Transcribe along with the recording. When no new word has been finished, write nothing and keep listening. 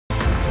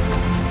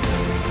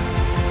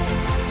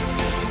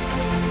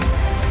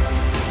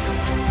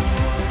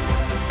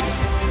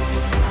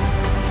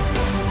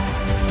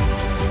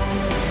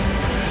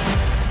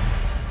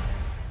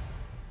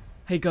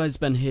Hey guys,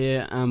 Ben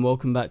here and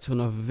welcome back to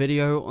another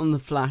video on The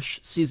Flash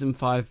Season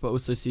 5 but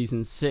also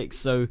Season 6.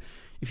 So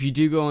if you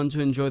do go on to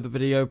enjoy the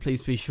video,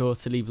 please be sure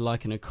to leave a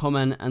like and a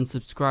comment and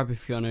subscribe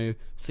if you're new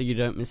so you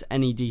don't miss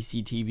any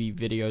DC TV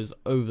videos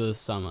over the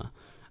summer.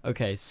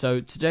 Okay, so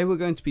today we're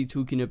going to be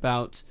talking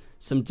about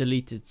some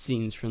deleted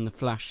scenes from The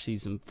Flash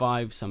Season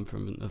 5, some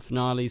from the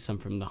finale, some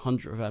from the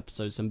 100th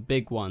episode, some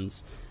big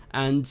ones.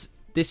 And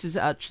this is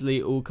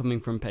actually all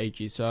coming from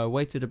Pagey, so I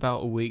waited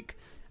about a week.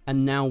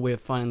 And now we're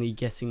finally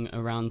getting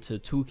around to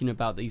talking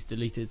about these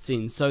deleted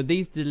scenes. So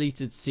these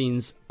deleted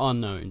scenes are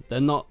known. They're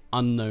not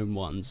unknown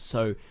ones.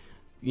 So,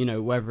 you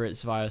know, whether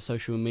it's via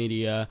social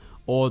media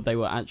or they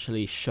were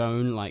actually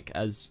shown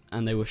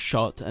and they were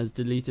shot as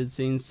deleted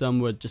scenes. Some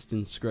were just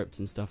in script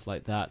and stuff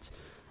like that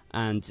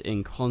and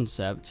in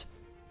concept.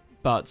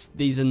 But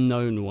these are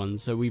known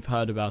ones, so we've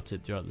heard about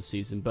it throughout the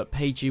season. But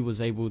Pagey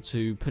was able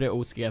to put it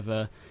all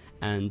together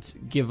and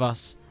give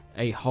us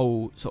a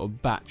whole sort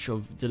of batch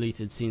of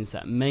deleted scenes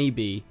that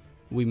maybe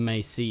we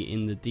may see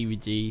in the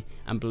DVD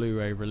and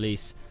Blu-ray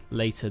release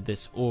later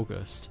this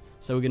August.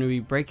 So we're going to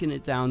be breaking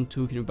it down,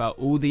 talking about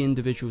all the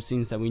individual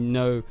scenes that we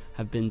know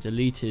have been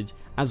deleted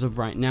as of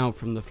right now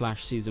from The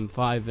Flash Season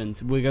 5,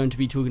 and we're going to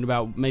be talking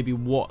about maybe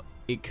what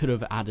it could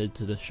have added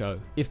to the show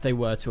if they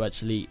were to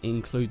actually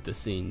include the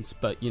scenes.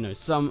 But you know,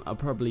 some are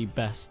probably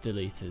best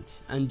deleted.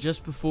 And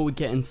just before we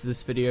get into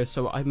this video,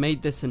 so I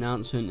made this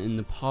announcement in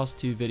the past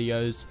two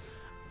videos.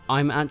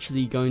 I'm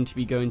actually going to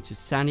be going to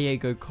San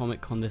Diego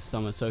Comic-Con this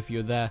summer, so if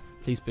you're there,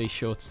 please be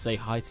sure to say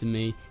hi to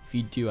me. If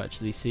you do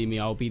actually see me,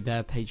 I'll be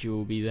there, Pagey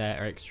will be there,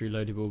 Eric's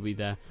Reloaded will be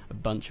there, a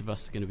bunch of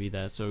us are going to be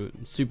there, so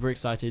I'm super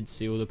excited to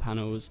see all the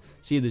panels,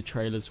 see the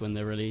trailers when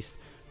they're released.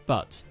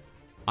 But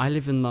I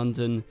live in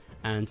London,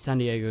 and San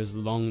Diego is a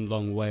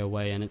long way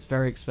away, and it's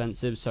very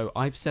expensive, so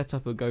I've set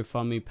up a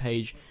GoFundMe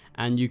page,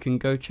 and you can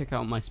go check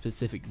out my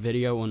specific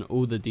video on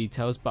all the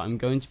details, but I'm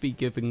going to be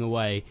giving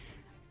away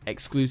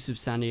exclusive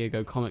San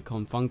Diego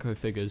Comic-Con Funko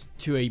figures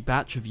to a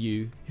batch of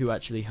you who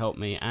actually helped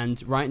me.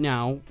 And right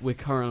now we're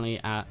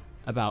currently at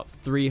about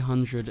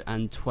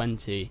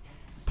 320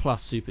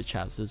 plus super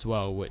chats as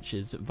well, which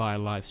is via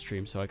live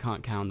stream, so I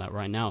can't count that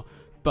right now,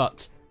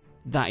 but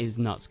that is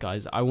nuts,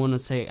 guys. I want to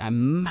say a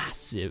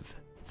massive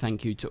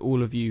thank you to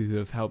all of you who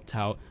have helped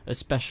out,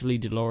 especially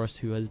Dolores,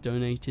 who has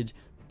donated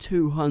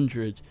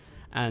 200,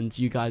 and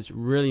you guys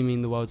really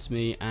mean the world to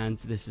me, and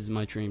this is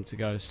my dream to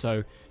go.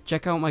 So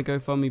check out my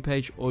GoFundMe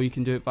page, or you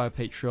can do it via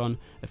Patreon.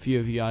 A few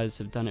of you guys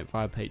have done it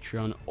via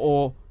Patreon,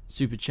 or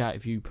Super Chat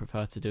if you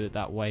prefer to do it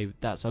that way.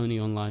 That's only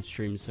on live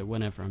streams, so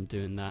whenever I'm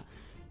doing that.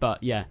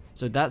 But yeah,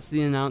 so that's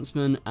the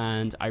announcement,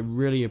 and I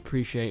really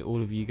appreciate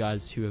all of you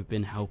guys who have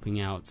been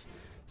helping out.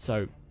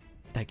 So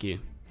thank you.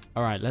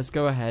 Alright, let's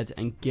go ahead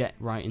and get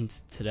right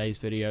into today's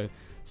video.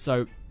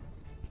 So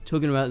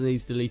talking about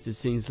these deleted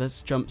scenes,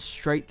 let's jump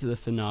straight to the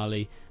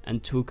finale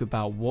and talk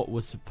about what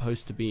was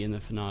supposed to be in the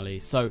finale.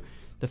 So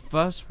the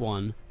first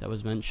one that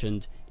was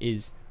mentioned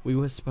is we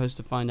were supposed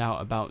to find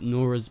out about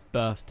Nora's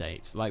birth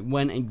date, like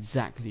when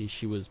exactly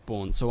she was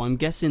born. So I'm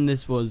guessing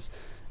this was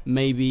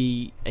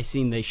maybe a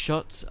scene they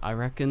shot, I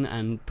reckon,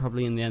 and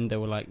probably in the end they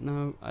were like,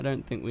 no, I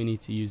don't think we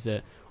need to use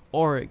it.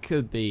 Or it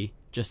could be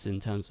just in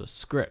terms of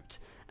script.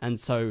 And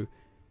so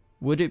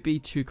would it be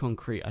too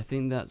concrete? I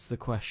think that's the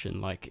question.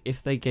 Like,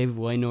 if they gave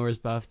away Nora's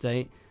birth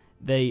date,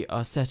 they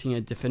are setting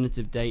a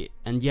definitive date,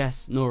 and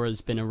yes,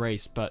 Nora's been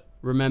erased, but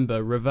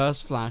remember,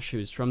 Reverse Flash, who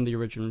is from the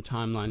original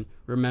timeline,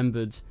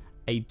 remembered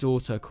a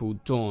daughter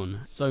called Dawn.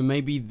 So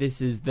maybe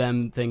this is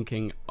them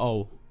thinking,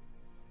 oh,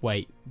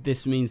 wait,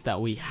 this means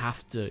that we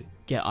have to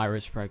get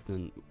Iris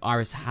pregnant.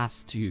 Iris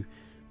has to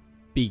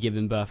be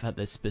given birth at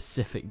this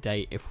specific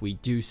date if we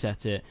do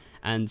set it,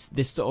 and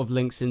this sort of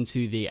links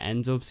into the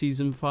end of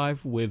Season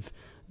 5 with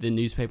the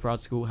newspaper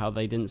article, how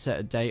they didn't set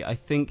a date. I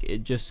think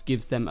it just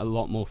gives them a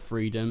lot more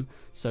freedom.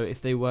 So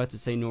if they were to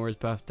say Nora's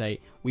birth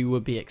date, we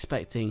would be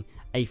expecting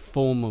a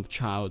form of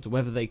child,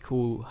 whether they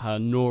call her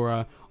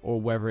Nora or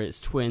whether it's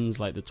twins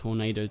like the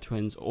Tornado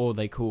Twins, or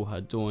they call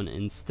her Dawn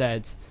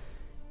instead.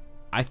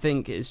 I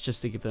think it's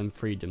just to give them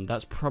freedom.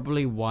 That's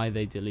probably why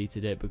they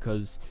deleted it,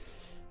 because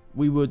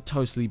we would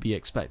totally be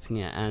expecting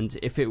it. And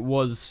if it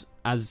was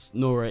as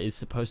Nora is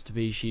supposed to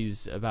be,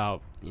 she's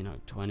about, you know,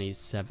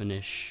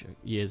 27ish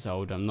years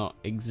old. I'm not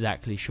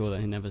exactly sure,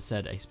 they never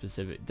said a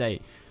specific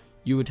date.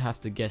 You would have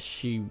to guess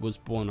she was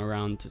born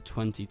around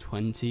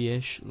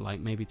 2020ish, like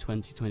maybe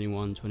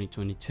 2021,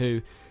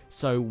 2022.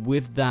 So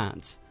with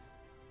that,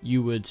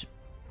 you would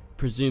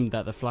presume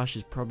that the Flash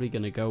is probably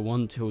going to go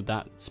on till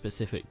that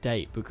specific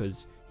date,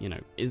 because, you know,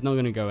 it's not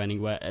going to go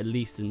anywhere at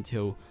least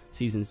until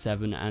Season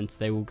 7, and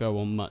they will go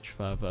on much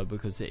further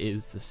because it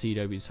is the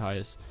CW's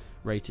highest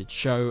rated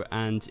show,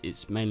 and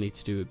it's mainly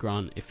to do with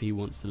Grant if he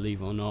wants to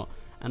leave or not,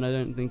 and I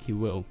don't think he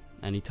will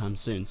anytime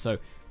soon. So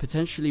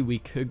potentially we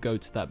could go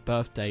to that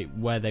birth date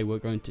where they were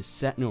going to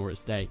set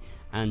Nora's day,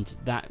 and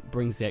that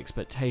brings the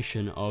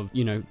expectation of,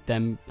 you know,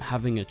 them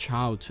having a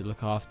child to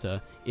look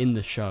after in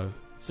the show.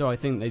 So I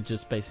think they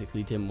just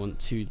basically didn't want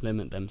to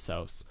limit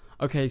themselves.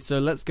 Okay, so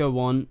let's go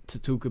on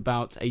to talk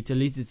about a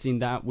deleted scene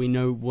that we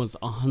know was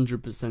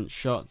 100%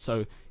 shot.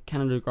 So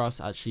Canada Graphs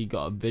actually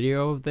got a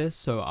video of this,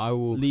 so I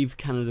will leave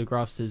Canada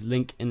Graphs'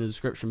 link in the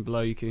description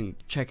below. You can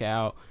check it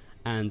out,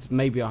 and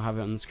maybe I'll have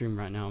it on the screen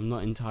right now, I'm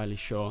not entirely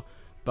sure.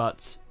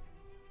 But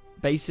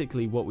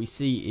basically what we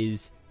see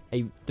is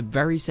the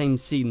very same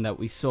scene that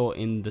we saw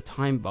in the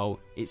Time Vault.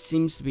 It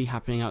seems to be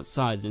happening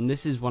outside, and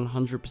this is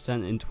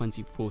 100% in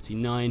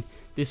 2049.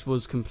 This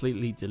was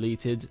completely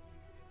deleted,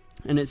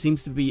 and it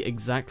seems to be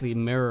exactly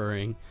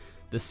mirroring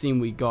the scene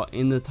we got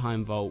in the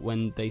Time Vault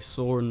when they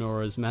saw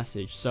Nora's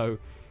message. So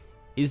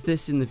is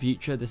this in the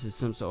future? This is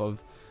some sort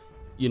of,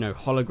 you know,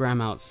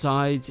 hologram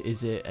outside?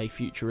 Is it a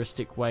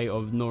futuristic way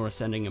of Nora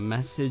sending a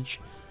message?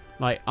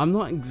 Like, I'm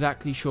not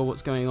exactly sure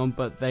what's going on,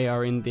 but they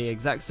are in the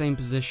exact same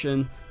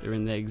position, they're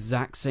in the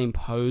exact same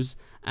pose,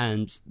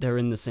 and they're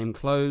in the same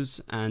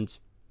clothes, and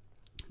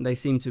they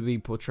seem to be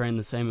portraying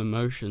the same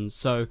emotions.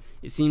 So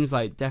it seems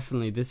like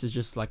definitely this is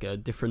just like a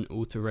different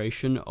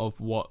alteration of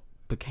what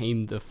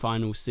became the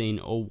final scene,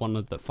 or one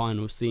of the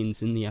final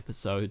scenes in the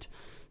episode.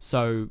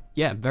 So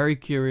yeah, very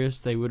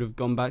curious. They would have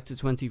gone back to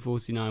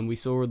 2049. We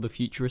saw all the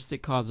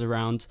futuristic cars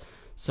around,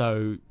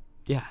 so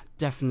yeah,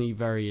 definitely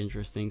very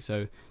interesting.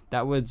 So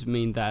that would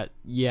mean that,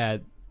 yeah,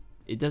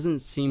 it doesn't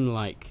seem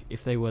like,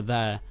 if they were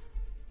there,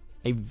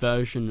 a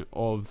version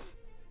of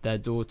their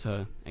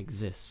daughter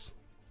exists.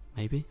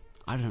 Maybe?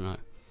 I don't know.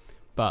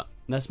 But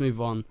let's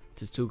move on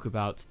to talk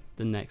about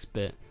the next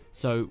bit.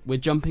 So we're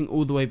jumping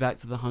all the way back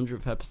to the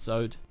 100th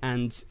episode,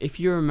 and if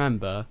you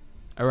remember,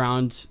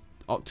 around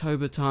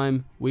October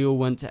time, we all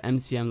went to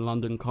MCM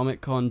London Comic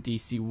Con.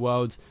 DC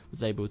World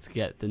was able to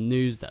get the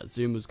news that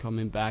Zoom was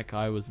coming back.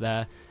 I was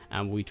there,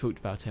 and we talked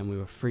about it, and we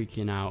were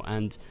freaking out.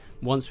 And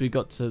once we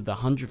got to the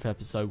 100th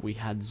episode, we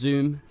had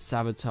Zoom,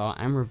 Savitar,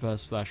 and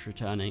Reverse Flash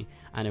returning,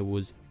 and it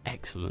was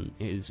excellent.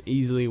 It is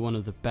easily one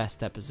of the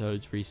best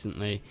episodes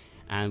recently,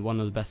 and one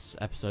of the best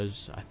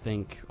episodes, I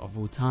think, of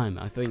all time.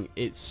 I think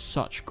it's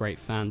such great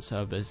fan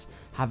service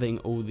having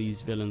all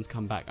these villains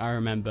come back. I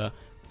remember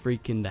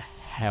freaking the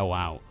hell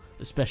out,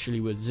 especially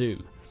with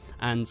Zoom.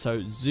 And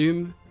so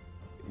Zoom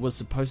was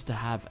supposed to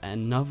have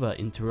another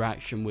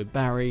interaction with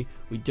Barry.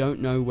 We don't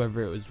know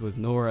whether it was with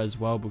Nora as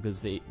well, because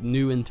the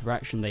new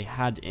interaction they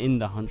had in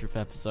the 100th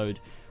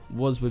episode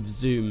was with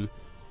Zoom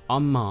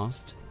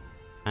unmasked,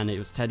 and it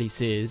was Teddy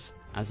Sears,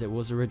 as it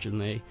was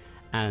originally,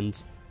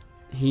 and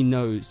he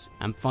knows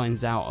and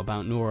finds out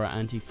about Nora,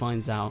 and he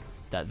finds out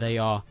that they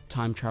are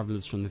time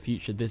travelers from the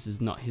future. This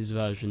is not his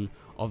version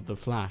of the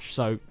Flash.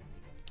 So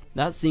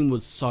that scene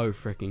was so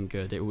freaking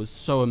good. It was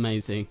so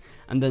amazing.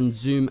 And then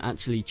Zoom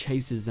actually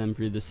chases them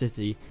through the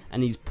city,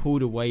 and he's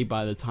pulled away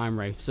by the time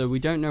wraith. So we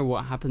don't know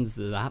what happens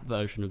to that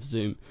version of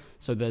Zoom.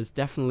 So there's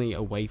definitely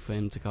a way for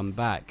him to come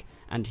back.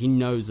 And he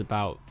knows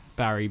about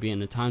Barry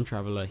being a time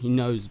traveler. He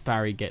knows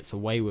Barry gets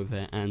away with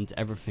it and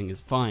everything is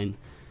fine.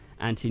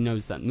 And he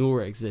knows that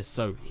Nora exists,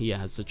 so he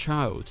has a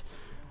child.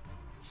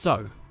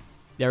 So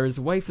there is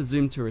a way for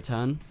Zoom to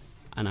return,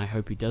 and I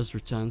hope he does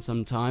return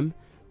sometime.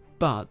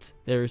 But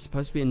there is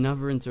supposed to be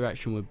another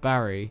interaction with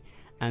Barry,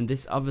 and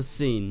this other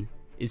scene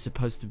is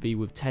supposed to be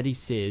with Teddy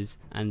Sears,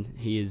 and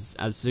he is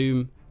as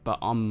Zoom but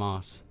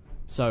unmasked.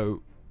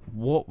 So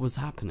what was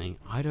happening?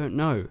 I don't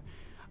know.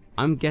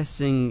 I'm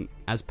guessing,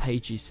 as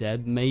Paigey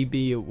said,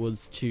 maybe it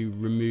was to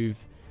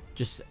remove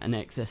just an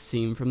excess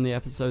scene from the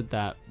episode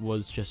that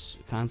was just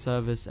fan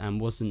service and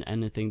wasn't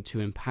anything too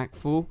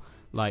impactful,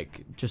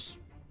 like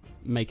just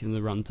making the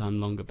runtime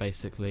longer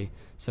basically.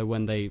 So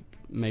when they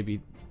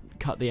maybe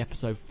cut the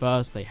episode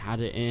first, they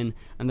had it in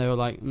and they were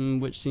like,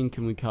 which scene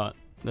can we cut?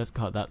 Let's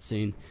cut that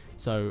scene.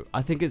 So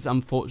I think it's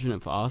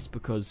unfortunate for us,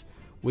 because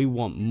we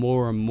want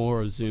more and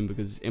more of Zoom,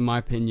 because in my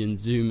opinion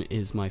Zoom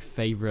is my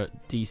favorite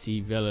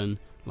DC villain,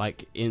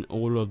 like in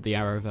all of the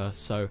Arrowverse.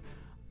 So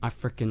I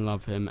freaking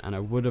love him, and I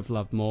would have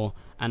loved more,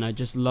 and I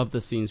just love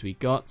the scenes we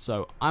got.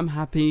 So I'm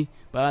happy,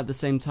 but at the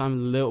same time a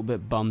little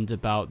bit bummed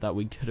about that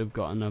we could have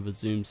got another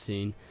Zoom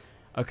scene.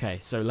 Okay,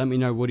 so let me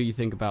know, what do you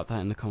think about that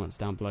in the comments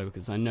down below,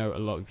 because I know a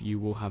lot of you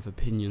will have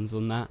opinions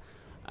on that.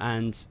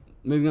 And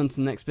moving on to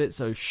the next bit,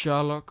 so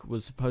Sherlock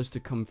was supposed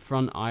to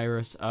confront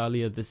Iris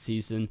earlier this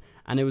season,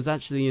 and it was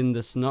actually in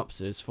the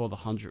synopsis for the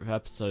 100th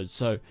episode.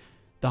 So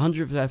the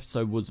 100th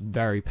episode was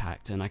very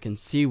packed, and I can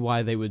see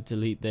why they would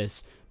delete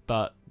this,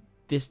 but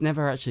this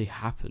never actually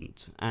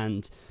happened.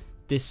 And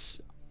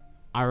this,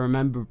 I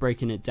remember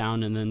breaking it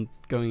down and then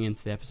going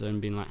into the episode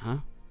and being like, huh?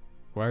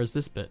 Where is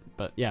this bit?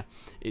 But yeah,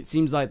 it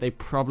seems like they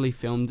probably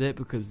filmed it,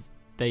 because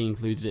they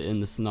included it in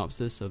the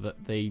synopsis, so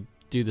that they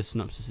do the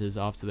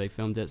synopsises after they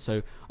filmed it.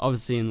 So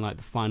obviously in like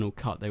the final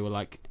cut they were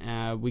like,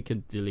 we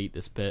could delete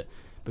this bit,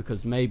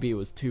 because maybe it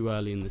was too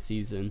early in the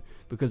season.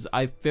 Because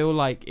I feel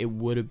like it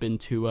would have been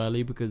too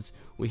early, because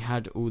we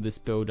had all this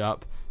build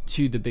up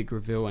to the big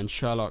reveal, and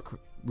Sherlock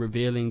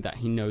revealing that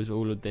he knows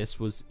all of this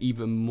was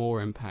even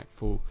more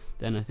impactful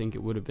than I think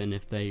it would have been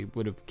if they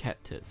would have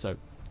kept it. So,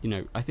 you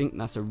know, I think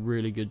that's a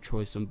really good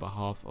choice on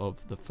behalf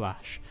of the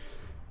Flash.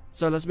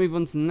 So let's move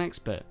on to the next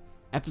bit.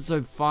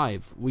 Episode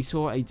 5, we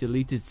saw a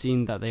deleted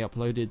scene that they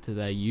uploaded to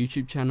their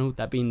YouTube channel,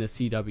 that being the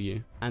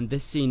CW. And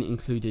this scene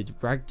included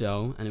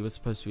Ragdoll, and it was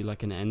supposed to be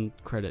like an end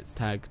credits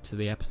tag to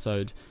the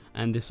episode.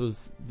 And this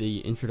was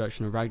the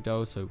introduction of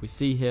Ragdoll, so we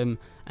see him,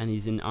 and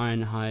he's in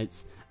Iron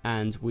Heights,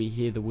 and we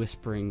hear the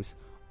whisperings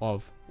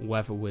of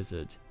Weather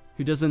Wizard,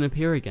 who doesn't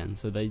appear again.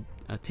 So they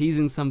are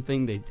teasing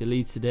something, they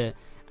deleted it,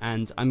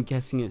 and I'm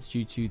guessing it's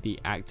due to the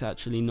act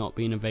actually not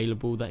being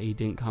available that he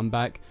didn't come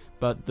back.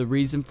 But the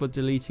reason for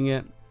deleting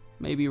it,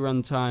 maybe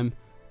runtime,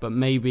 but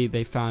maybe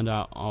they found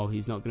out, oh,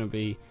 he's not going to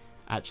be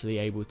actually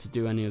able to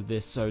do any of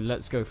this, so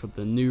let's go for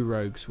the new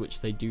rogues,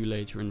 which they do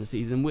later in the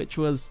season, which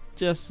was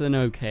just an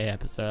okay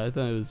episode. I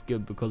thought it was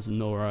good because of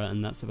Nora,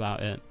 and that's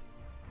about it.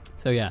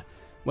 So yeah,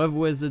 Weather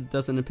Wizard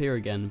doesn't appear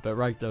again, but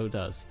Ragdoll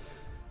does.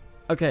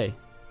 Okay,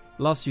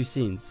 last few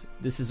scenes.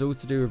 This is all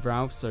to do with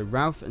Ralph. So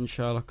Ralph and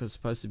Sherlock are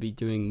supposed to be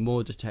doing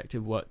more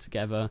detective work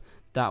together.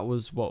 That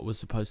was what was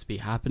supposed to be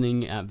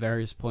happening at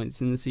various points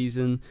in the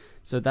season.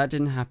 So that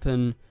didn't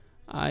happen.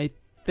 I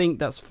think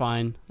that's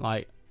fine.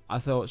 Like, I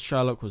thought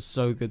Sherlock was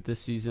so good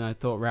this season. I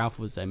thought Ralph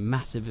was a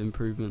massive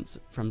improvement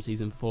from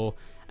season 4.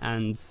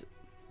 And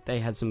they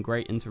had some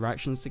great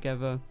interactions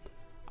together.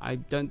 I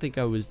don't think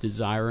I was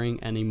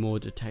desiring any more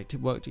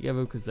detective work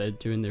together because they're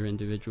doing their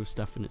individual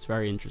stuff and it's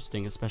very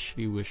interesting,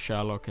 especially with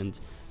Sherlock and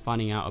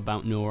finding out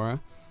about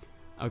Nora.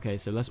 Okay,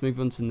 so let's move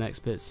on to the next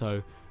bit.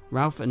 So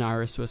Ralph and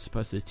Iris were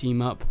supposed to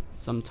team up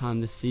sometime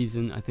this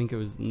season. I think it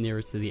was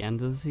nearer to the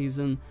end of the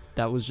season.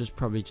 That was just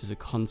probably just a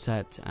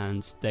concept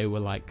and they were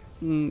like,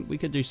 we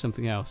could do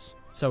something else.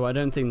 So I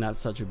don't think that's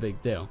such a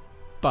big deal.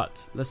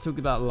 But let's talk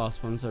about the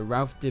last one. So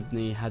Ralph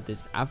Dibny had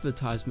this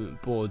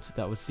advertisement board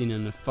that was seen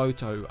in a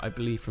photo, I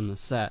believe, from the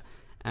set,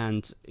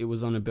 and it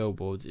was on a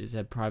billboard. It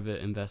said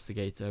Private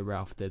Investigator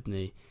Ralph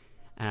Dibny,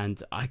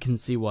 and I can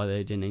see why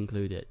they didn't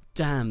include it.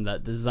 Damn,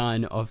 that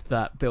design of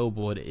that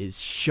billboard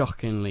is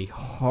shockingly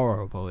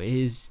horrible. It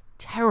is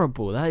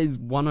terrible. That is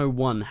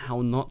 101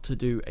 how not to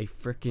do a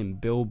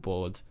freaking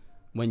billboard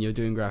when you're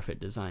doing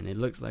graphic design. It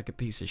looks like a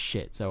piece of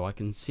shit, so I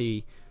can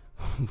see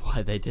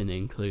why they didn't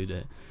include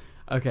it.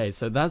 Okay,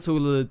 so that's all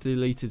of the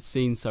deleted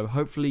scenes, so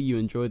hopefully you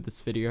enjoyed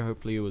this video,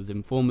 hopefully it was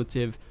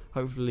informative,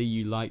 hopefully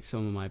you liked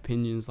some of my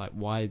opinions, like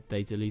why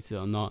they deleted it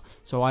or not.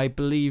 So I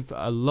believe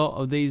a lot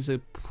of these are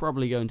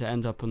probably going to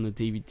end up on the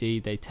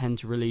DVD. They tend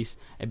to release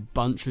a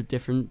bunch of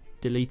different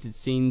deleted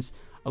scenes,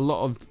 a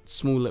lot of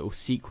small little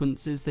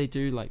sequences they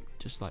do, like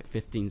just like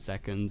 15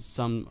 seconds,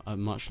 some are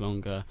much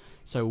longer.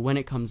 So when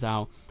it comes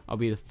out, I'll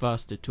be the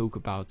first to talk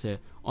about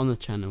it on the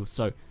channel.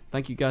 So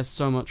thank you guys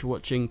so much for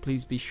watching.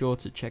 Please be sure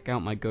to check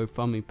out my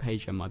GoFundMe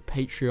page and my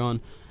Patreon,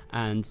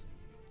 and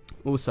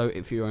also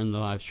if you're in the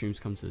live streams,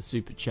 come to the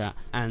super chat.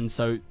 And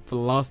so for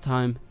the last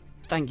time,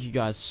 thank you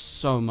guys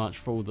so much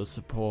for all the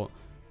support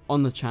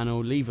on the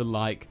channel. Leave a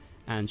like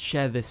and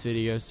share this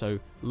video so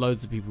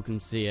loads of people can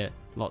see it,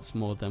 lots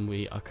more than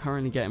we are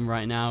currently getting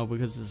right now,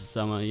 because this is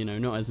summer, you know,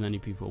 not as many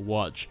people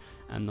watch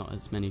and not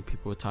as many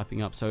people are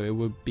typing up, so it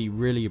would be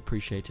really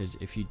appreciated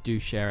if you do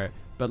share it,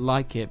 but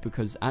like it,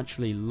 because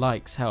actually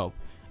likes help.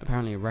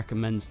 Apparently it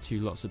recommends to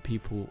lots of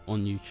people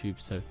on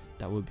YouTube, so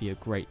that would be a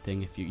great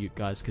thing if you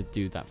guys could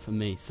do that for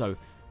me. So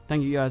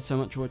thank you guys so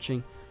much for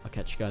watching. I'll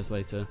catch you guys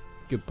later.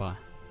 Goodbye.